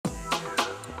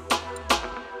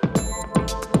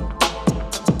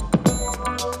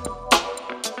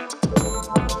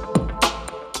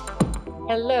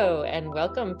Hello and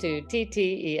welcome to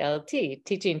TTELT,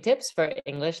 Teaching Tips for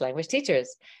English Language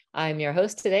Teachers. I'm your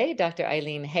host today, Dr.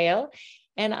 Eileen Hale,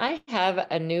 and I have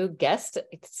a new guest,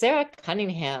 Sarah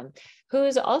Cunningham, who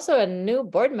is also a new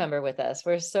board member with us.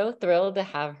 We're so thrilled to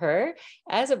have her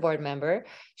as a board member.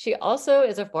 She also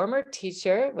is a former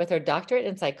teacher with her doctorate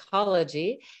in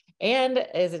psychology and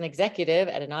is an executive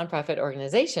at a nonprofit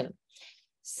organization.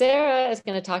 Sarah is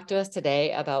going to talk to us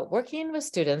today about working with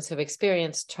students who've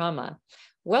experienced trauma.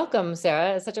 Welcome,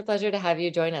 Sarah. It's such a pleasure to have you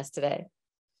join us today.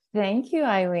 Thank you,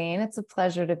 Eileen. It's a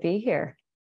pleasure to be here.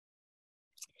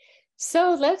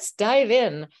 So let's dive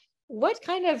in. What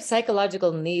kind of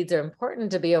psychological needs are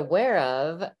important to be aware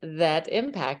of that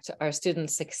impact our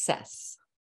students' success?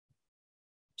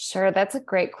 Sure, that's a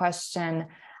great question.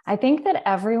 I think that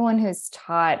everyone who's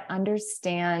taught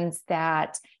understands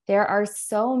that there are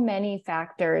so many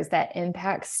factors that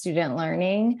impact student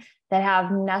learning that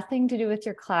have nothing to do with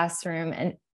your classroom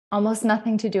and almost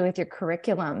nothing to do with your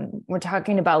curriculum. We're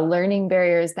talking about learning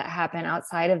barriers that happen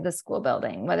outside of the school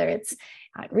building, whether it's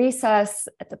at recess,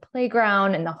 at the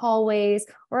playground, in the hallways,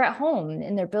 or at home,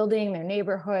 in their building, their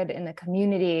neighborhood, in the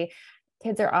community.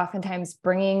 Kids are oftentimes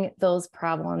bringing those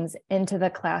problems into the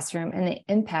classroom and they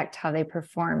impact how they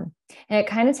perform. And it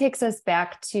kind of takes us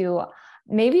back to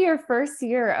maybe your first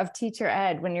year of teacher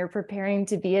ed when you're preparing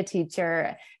to be a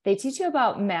teacher. They teach you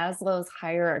about Maslow's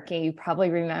hierarchy. You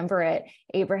probably remember it.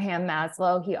 Abraham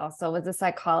Maslow, he also was a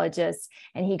psychologist,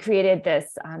 and he created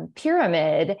this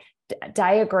pyramid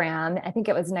diagram. I think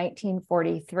it was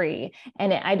 1943,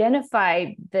 and it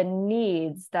identified the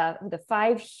needs, the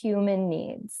 5 human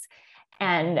needs.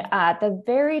 And at the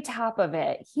very top of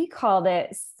it, he called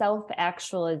it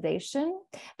self-actualization,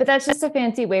 but that's just a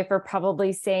fancy way for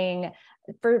probably saying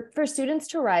for students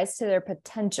to rise to their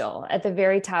potential at the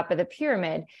very top of the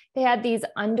pyramid, they had these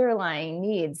underlying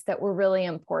needs that were really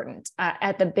important.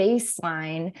 At the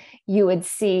baseline, you would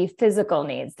see physical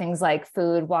needs, things like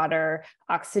food, water,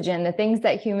 oxygen, the things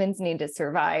that humans need to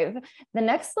survive. The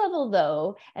next level,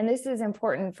 though, and this is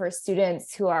important for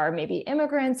students who are maybe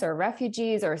immigrants or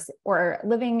refugees or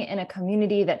living in a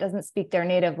community that doesn't speak their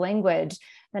native language,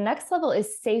 the next level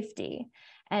is safety.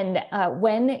 And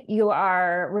when you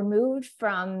are removed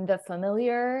from the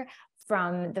familiar,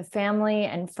 from the family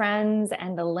and friends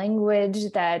and the language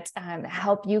that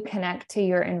help you connect to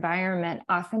your environment,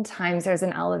 oftentimes there's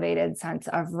an elevated sense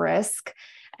of risk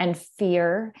and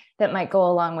fear that might go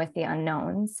along with the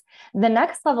unknowns. The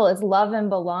next level is love and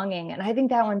belonging. And I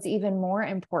think that one's even more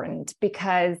important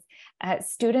because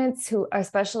students who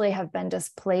especially have been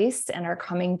displaced and are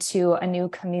coming to a new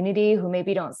community who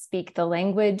maybe don't speak the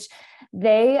language,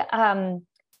 they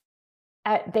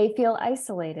feel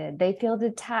isolated. They feel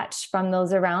detached from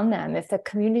those around them. If the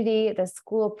community, the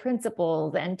school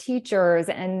principals and teachers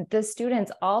and the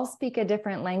students all speak a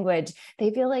different language, they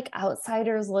feel like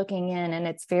outsiders looking in, and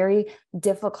it's very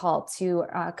difficult to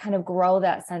kind of grow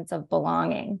that sense of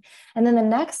belonging. And then the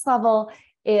next level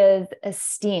is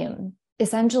esteem.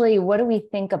 Essentially, what do we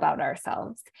think about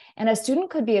ourselves? And a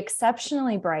student could be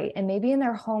exceptionally bright, and maybe in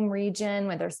their home region,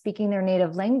 when they're speaking their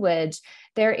native language,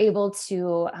 they're able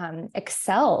to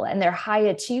excel and they're high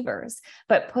achievers.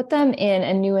 But put them in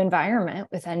a new environment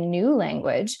with a new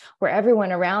language where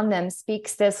everyone around them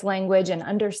speaks this language and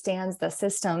understands the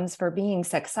systems for being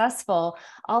successful.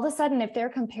 All of a sudden, if they're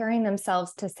comparing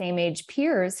themselves to same age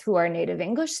peers who are native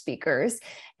English speakers,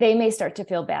 they may start to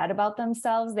feel bad about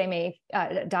themselves. They may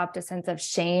adopt a sense of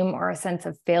shame or a sense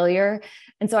of failure.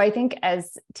 And so I think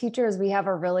as teachers, we have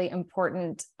a really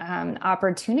important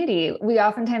opportunity. We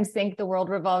oftentimes think the world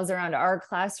revolves around our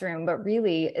classroom, but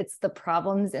really it's the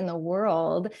problems in the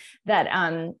world that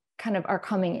kind of are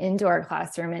coming into our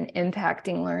classroom and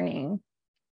impacting learning.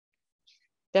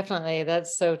 Definitely.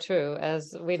 That's so true.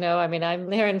 As we know, I mean,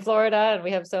 I'm here in Florida and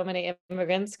we have so many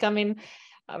immigrants coming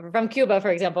from Cuba, for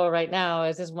example, right now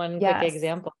is just one quick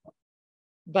example.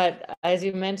 But as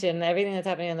you mentioned, everything that's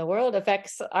happening in the world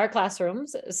affects our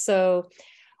classrooms. So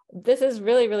this is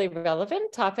really, really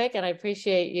relevant topic, and I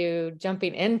appreciate you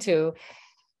jumping into.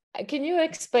 Can you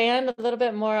expand a little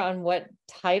bit more on what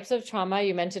types of trauma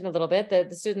you mentioned a little bit that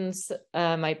the students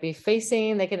might be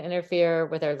facing, they can interfere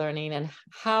with their learning, and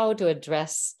how to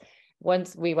address,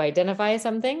 once we identify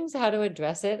some things, how to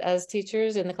address it as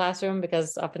teachers in the classroom,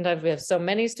 because oftentimes we have so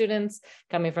many students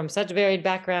coming from such varied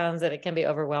backgrounds that it can be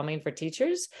overwhelming for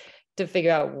teachers to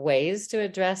figure out ways to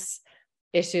address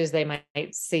issues they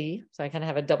might see. So I kind of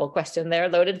have a double question there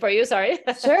loaded for you. Sorry.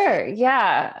 Sure.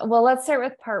 Yeah. Well, let's start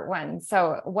with part one.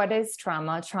 So what is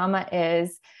trauma? Trauma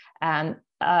is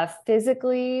a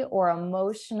physically or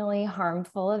emotionally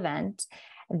harmful event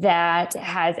that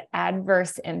has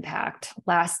adverse impact,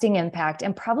 lasting impact,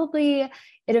 and probably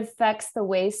it affects the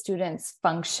way students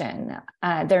function,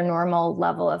 their normal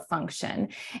level of function.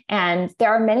 And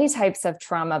there are many types of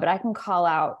trauma, but I can call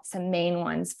out some main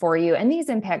ones for you. And these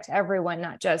impact everyone,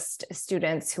 not just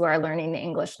students who are learning the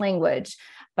English language,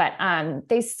 but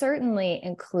they certainly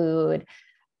include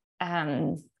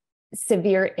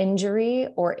severe injury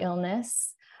or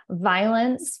illness,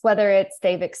 violence, whether it's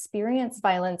they've experienced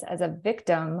violence as a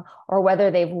victim or whether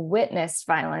they've witnessed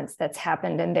violence that's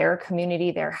happened in their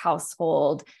community, their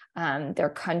household, their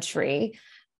country.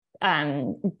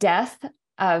 Death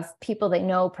of people they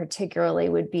know particularly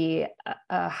would be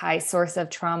a high source of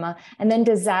trauma. And then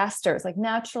disasters like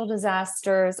natural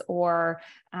disasters or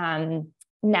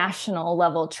national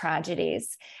level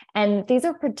tragedies. And these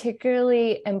are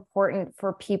particularly important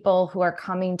for people who are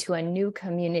coming to a new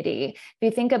community. If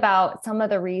you think about some of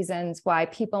the reasons why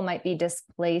people might be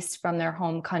displaced from their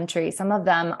home country, some of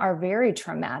them are very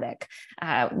traumatic.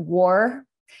 War,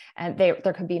 and there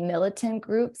could be militant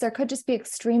groups. There could just be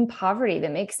extreme poverty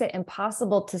that makes it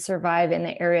impossible to survive in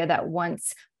the area that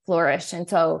once flourished. And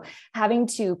so having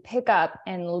to pick up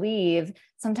and leave,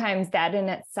 sometimes that in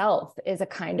itself is a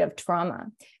kind of trauma.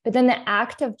 But then the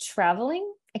act of traveling,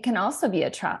 it can also be a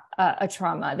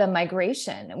trauma, the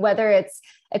migration, whether it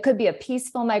could be a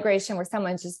peaceful migration where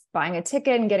someone's just buying a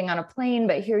ticket and getting on a plane,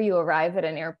 but here you arrive at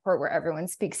an airport where everyone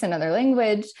speaks another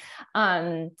language.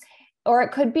 Or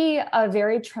it could be a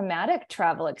very traumatic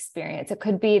travel experience. It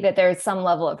could be that there's some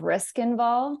level of risk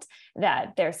involved,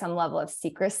 that there's some level of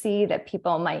secrecy, that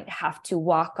people might have to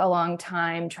walk a long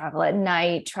time, travel at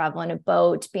night, travel in a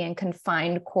boat, be in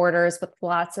confined quarters with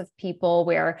lots of people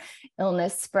where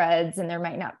illness spreads and there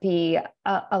might not be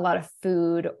a lot of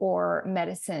food or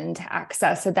medicine to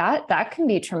access. So that can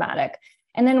be traumatic.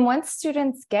 And then once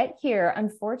students get here,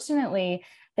 unfortunately,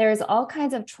 there's all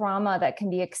kinds of trauma that can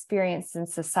be experienced in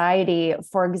society.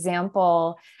 For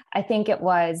example, I think it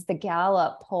was the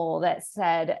Gallup poll that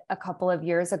said a couple of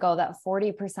years ago that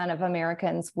 40% of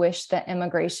Americans wish that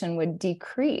immigration would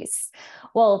decrease.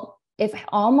 Well, if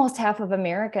almost half of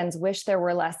Americans wish there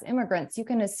were less immigrants, you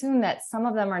can assume that some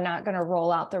of them are not going to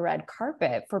roll out the red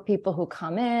carpet for people who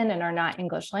come in and are not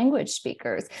English language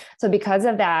speakers. So because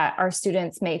of that, our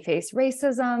students may face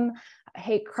racism,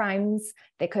 hate crimes,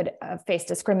 they could face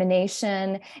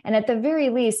discrimination, and at the very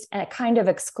least, a kind of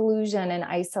exclusion and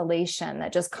isolation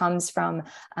that just comes from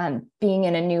being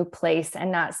in a new place and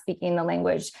not speaking the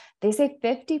language. They say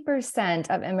 50%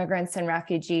 of immigrants and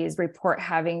refugees report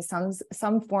having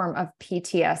some form of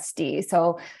PTSD.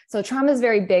 So trauma is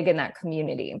very big in that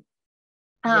community.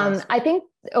 Yes. I think,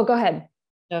 go ahead.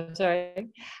 No, sorry.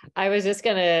 I was just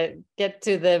going to get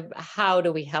to the how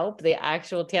do we help, the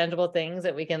actual tangible things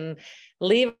that we can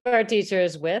leave our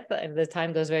teachers with. And the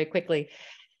time goes very quickly.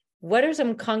 What are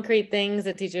some concrete things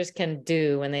that teachers can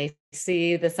do when they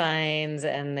see the signs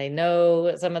and they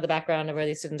know some of the background of where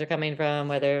these students are coming from,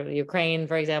 whether Ukraine,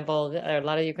 for example, there are a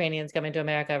lot of Ukrainians coming to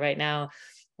America right now,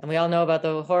 and we all know about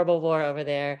the horrible war over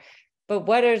there. But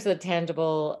what are the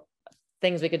tangible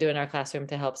things we could do in our classroom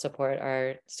to help support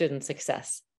our students'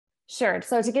 success? Sure.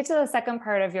 So to get to the second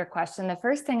part of your question, the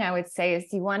first thing I would say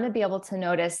is you want to be able to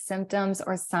notice symptoms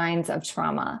or signs of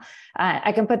trauma.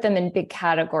 I can put them in big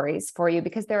categories for you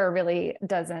because there are really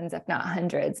dozens, if not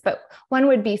hundreds, but one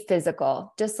would be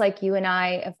physical. Just like you and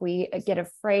I, if we get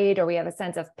afraid or we have a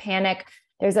sense of panic,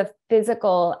 there's a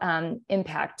physical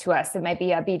impact to us. It might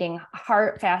be a beating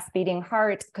heart, fast beating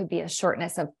heart. It could be a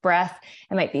shortness of breath.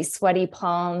 It might be sweaty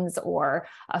palms or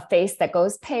a face that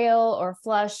goes pale or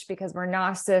flush because we're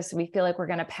nauseous. We feel like we're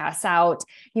going to pass out.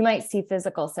 You might see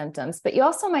physical symptoms, but you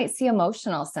also might see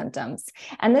emotional symptoms.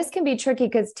 And this can be tricky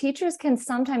because teachers can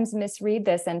sometimes misread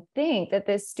this and think that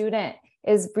this student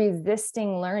is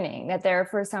resisting learning, that they're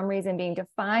for some reason being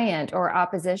defiant or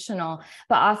oppositional,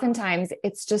 but oftentimes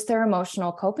it's just their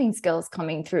emotional coping skills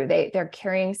coming through. They're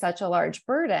carrying such a large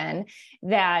burden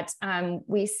that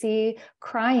we see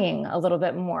crying a little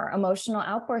bit more, emotional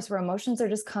outbursts where emotions are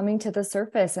just coming to the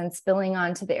surface and spilling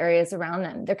onto the areas around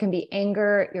them. There can be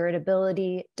anger,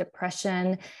 irritability,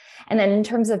 depression. And then in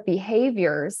terms of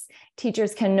behaviors,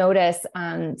 teachers can notice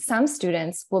some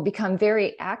students will become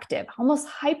very active, almost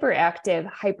hyperactive,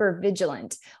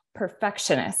 hypervigilant,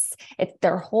 perfectionists.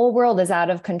 Their whole world is out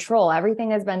of control.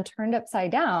 Everything has been turned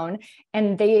upside down,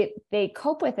 and they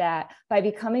cope with that by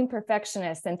becoming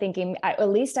perfectionists and thinking, at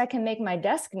least I can make my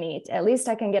desk neat. At least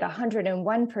I can get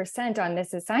 101% on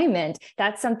this assignment.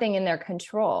 That's something in their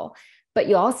control. But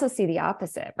you also see the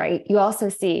opposite, right? You also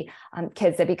see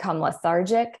kids that become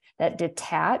lethargic, that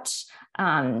detach,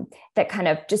 that kind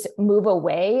of just move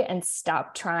away and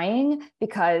stop trying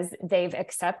because they've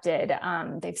accepted,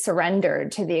 they've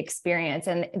surrendered to the experience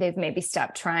and they've maybe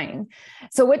stopped trying.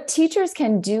 So what teachers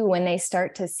can do when they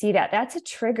start to see that, that's a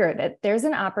trigger that there's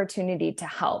an opportunity to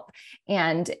help.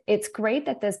 And it's great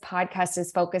that this podcast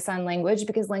is focused on language,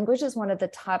 because language is one of the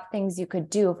top things you could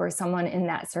do for someone in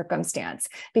that circumstance,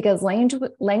 because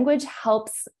language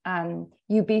helps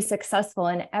you be successful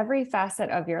in every facet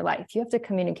of your life. You have to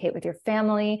communicate with your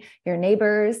family, your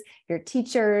neighbors, your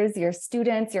teachers, your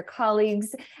students, your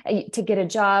colleagues, to get a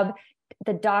job,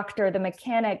 the doctor, the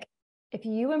mechanic. If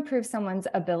you improve someone's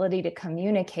ability to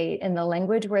communicate in the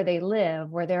language where they live,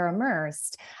 where they're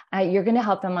immersed, you're going to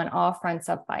help them on all fronts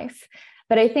of life.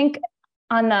 But I think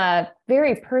on the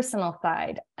very personal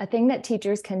side, a thing that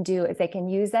teachers can do is they can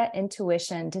use that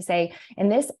intuition to say, in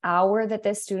this hour that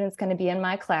this student's going to be in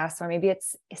my class, or maybe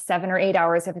it's 7 or 8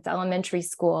 hours if it's elementary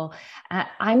school,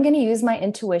 I'm going to use my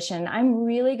intuition. I'm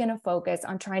really going to focus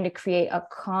on trying to create a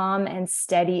calm and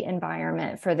steady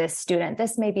environment for this student.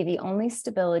 This may be the only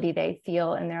stability they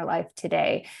feel in their life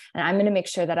today. And I'm going to make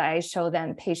sure that I show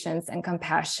them patience and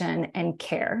compassion and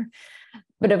care.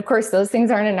 But of course, those things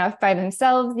aren't enough by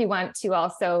themselves. You want to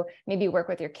also maybe work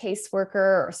with your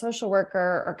caseworker or social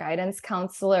worker or guidance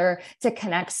counselor to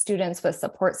connect students with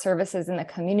support services in the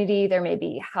community. There may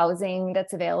be housing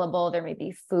that's available. There may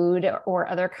be food or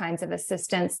other kinds of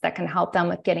assistance that can help them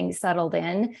with getting settled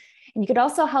in. And you could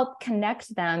also help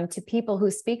connect them to people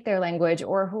who speak their language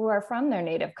or who are from their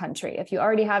native country. If you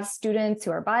already have students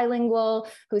who are bilingual,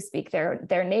 who speak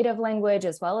their native language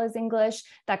as well as English,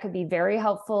 that could be very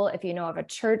helpful. If you know of a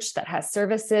church that has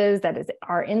services that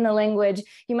are in the language,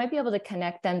 you might be able to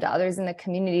connect them to others in the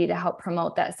community to help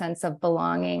promote that sense of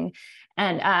belonging.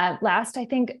 And last, I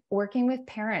think working with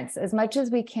parents as much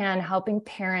as we can, helping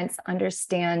parents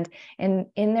understand in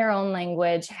their own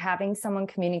language, having someone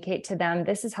communicate to them,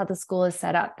 this is how the school is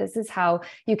set up. This is how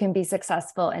you can be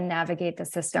successful and navigate the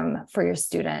system for your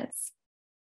students.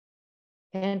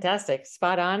 Fantastic.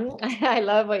 Spot on. I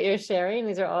love what you're sharing.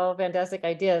 These are all fantastic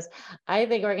ideas. I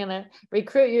think we're going to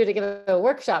recruit you to give a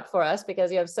workshop for us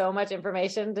because you have so much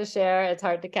information to share. It's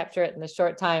hard to capture it in a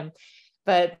short time.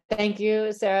 But thank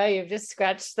you, Sarah. You've just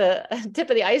scratched the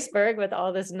tip of the iceberg with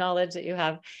all this knowledge that you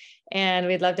have. And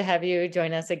we'd love to have you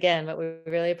join us again, but we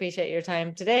really appreciate your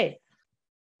time today.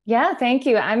 Yeah, thank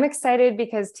you. I'm excited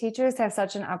because teachers have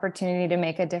such an opportunity to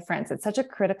make a difference. It's such a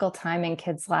critical time in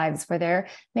kids' lives where they're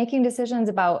making decisions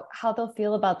about how they'll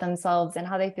feel about themselves and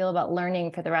how they feel about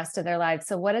learning for the rest of their lives.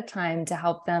 So what a time to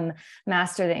help them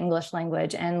master the English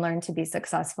language and learn to be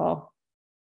successful.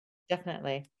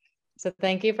 Definitely. So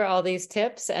thank you for all these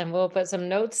tips, and we'll put some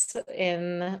notes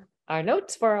in our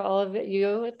notes for all of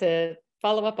you to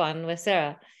follow up on with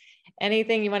Sarah.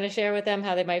 Anything you want to share with them,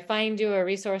 how they might find you, or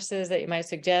resources that you might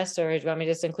suggest, or do you want me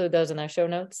to just include those in our show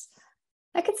notes?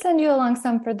 I could send you along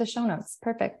some for the show notes.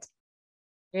 Perfect.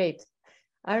 Great.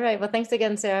 All right. Well, thanks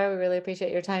again, Sarah. We really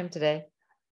appreciate your time today.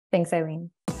 Thanks,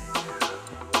 Eileen.